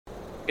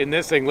In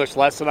this English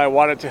lesson, I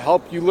wanted to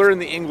help you learn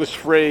the English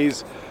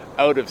phrase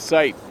out of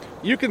sight.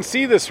 You can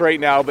see this right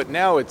now, but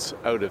now it's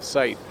out of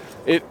sight.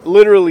 It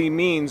literally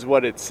means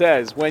what it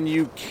says. When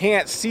you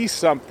can't see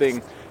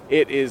something,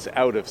 it is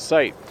out of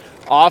sight.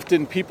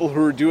 Often people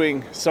who are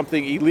doing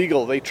something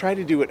illegal, they try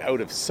to do it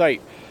out of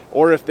sight.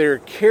 Or if they're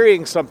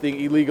carrying something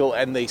illegal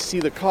and they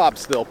see the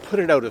cops, they'll put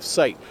it out of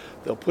sight.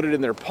 They'll put it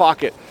in their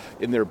pocket,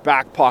 in their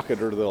back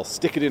pocket, or they'll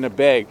stick it in a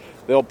bag.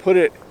 They'll put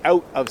it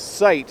out of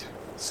sight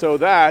so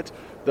that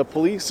the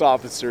police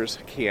officers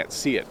can't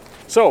see it.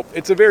 So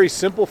it's a very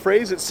simple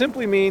phrase. It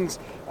simply means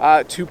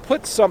to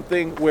put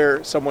something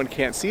where someone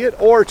can't see it,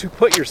 or to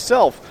put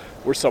yourself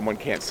where someone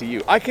can't see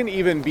you. I can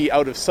even be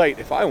out of sight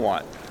if I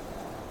want.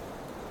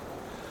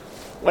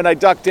 When I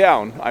duck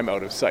down, I'm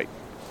out of sight.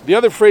 The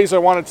other phrase I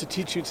wanted to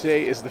teach you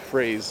today is the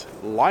phrase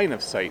line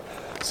of sight.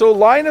 So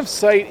line of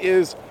sight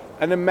is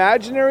an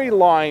imaginary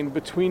line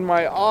between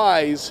my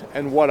eyes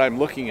and what I'm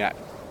looking at.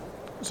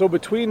 So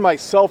between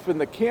myself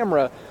and the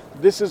camera,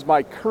 this is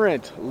my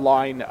current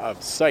line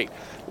of sight.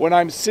 When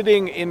I'm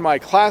sitting in my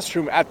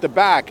classroom at the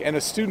back and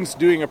a student's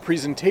doing a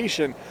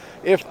presentation,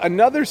 if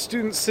another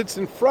student sits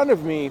in front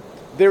of me,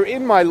 they're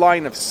in my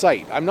line of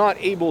sight. I'm not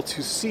able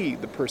to see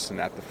the person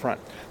at the front.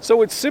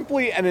 So it's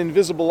simply an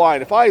invisible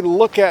line. If I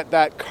look at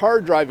that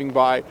car driving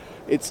by,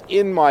 it's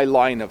in my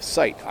line of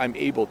sight. I'm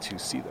able to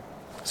see them.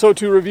 So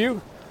to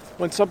review,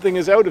 when something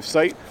is out of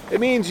sight, it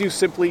means you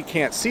simply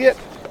can't see it.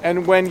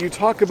 And when you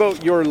talk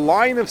about your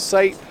line of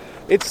sight,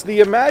 it's the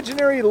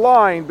imaginary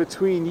line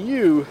between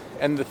you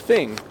and the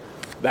thing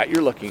that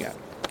you're looking at.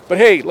 But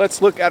hey,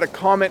 let's look at a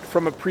comment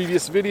from a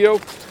previous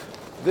video.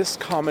 This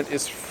comment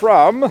is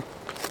from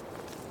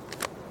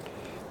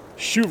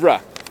Shuvra.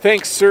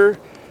 Thanks, sir.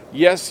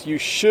 Yes, you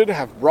should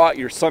have brought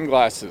your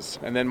sunglasses.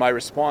 And then my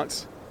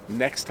response,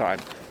 next time.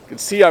 You can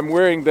see I'm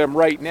wearing them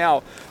right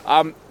now.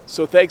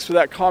 So thanks for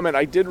that comment.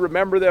 I did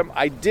remember them.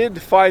 I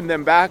did find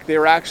them back. They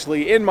were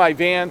actually in my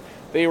van.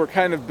 They were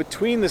kind of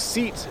between the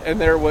seats,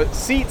 and there was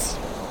seats.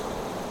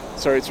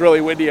 Sorry, it's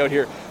really windy out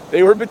here.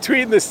 They were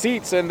between the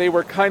seats and they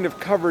were kind of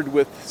covered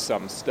with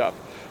some stuff.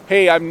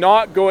 Hey, I'm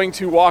not going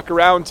to walk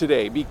around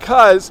today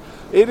because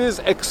it is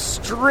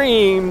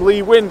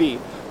extremely windy.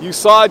 You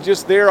saw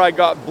just there I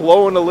got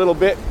blown a little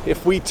bit.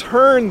 If we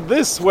turn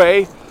this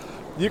way,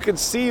 you can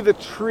see the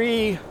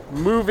tree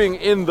moving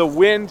in the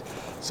wind.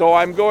 So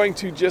I'm going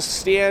to just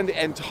stand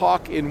and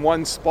talk in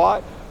one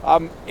spot.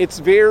 It's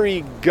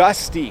very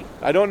gusty.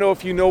 I don't know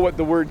if you know what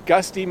the word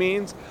gusty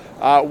means.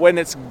 When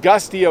it's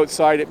gusty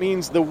outside, it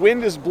means the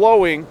wind is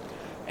blowing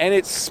and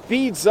it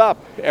speeds up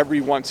every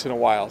once in a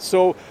while.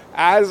 So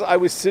as I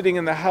was sitting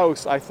in the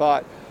house, I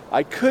thought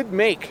I could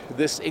make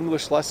this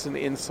English lesson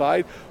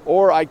inside,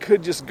 or I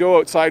could just go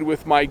outside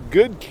with my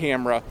good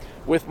camera,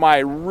 with my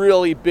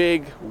really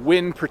big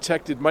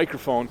wind-protected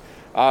microphone.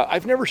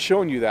 I've never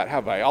shown you that,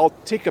 have I? I'll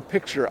take a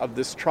picture of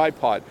this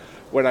tripod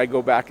when I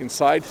go back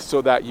inside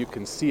so that you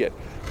can see it.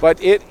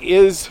 But it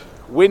is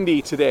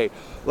windy today.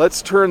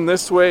 Let's turn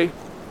this way,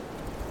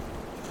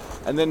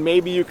 and then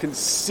maybe you can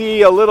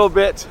see a little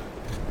bit.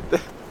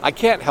 I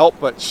can't help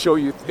but show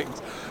you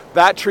things.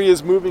 That tree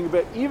is moving a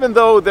bit. Even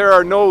though there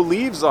are no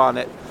leaves on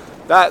it,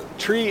 that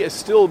tree is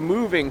still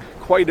moving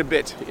quite a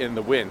bit in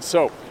the wind.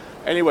 So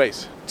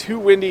anyways, too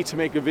windy to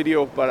make a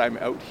video, but I'm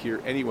out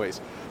here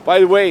anyways. By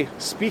the way,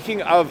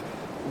 speaking of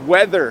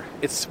weather,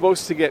 it's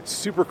supposed to get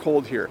super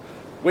cold here.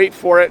 Wait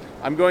for it.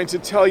 I'm going to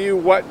tell you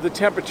what the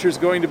temperature is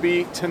going to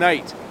be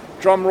tonight.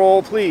 Drum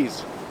roll,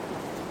 please.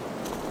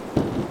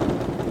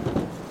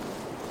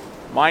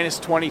 Minus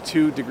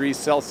 22 degrees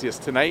Celsius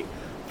tonight.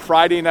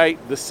 Friday night,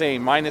 the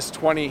same, minus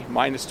 20,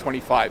 minus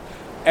 25.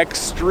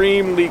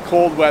 Extremely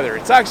cold weather.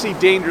 It's actually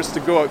dangerous to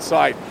go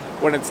outside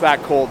when it's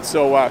that cold.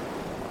 So I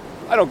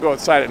don't go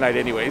outside at night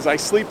anyways. I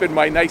sleep in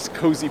my nice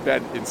cozy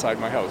bed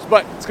inside my house.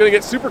 But it's going to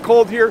get super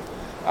cold here.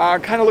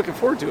 I'm kind of looking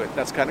forward to it.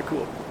 That's kind of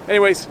cool.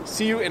 Anyways,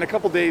 see you in a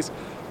couple days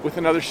with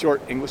another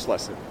short English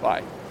lesson.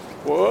 Bye.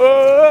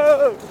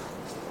 Whoa!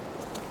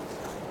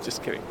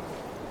 Just kidding.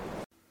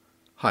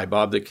 Hi,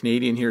 Bob the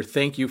Canadian here.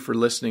 Thank you for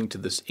listening to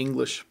this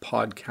English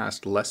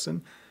podcast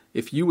lesson.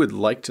 If you would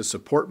like to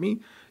support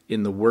me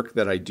in the work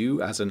that I do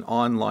as an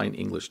online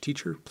English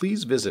teacher,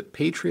 please visit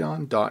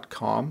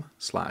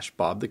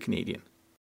patreon.com/Bob the Canadian.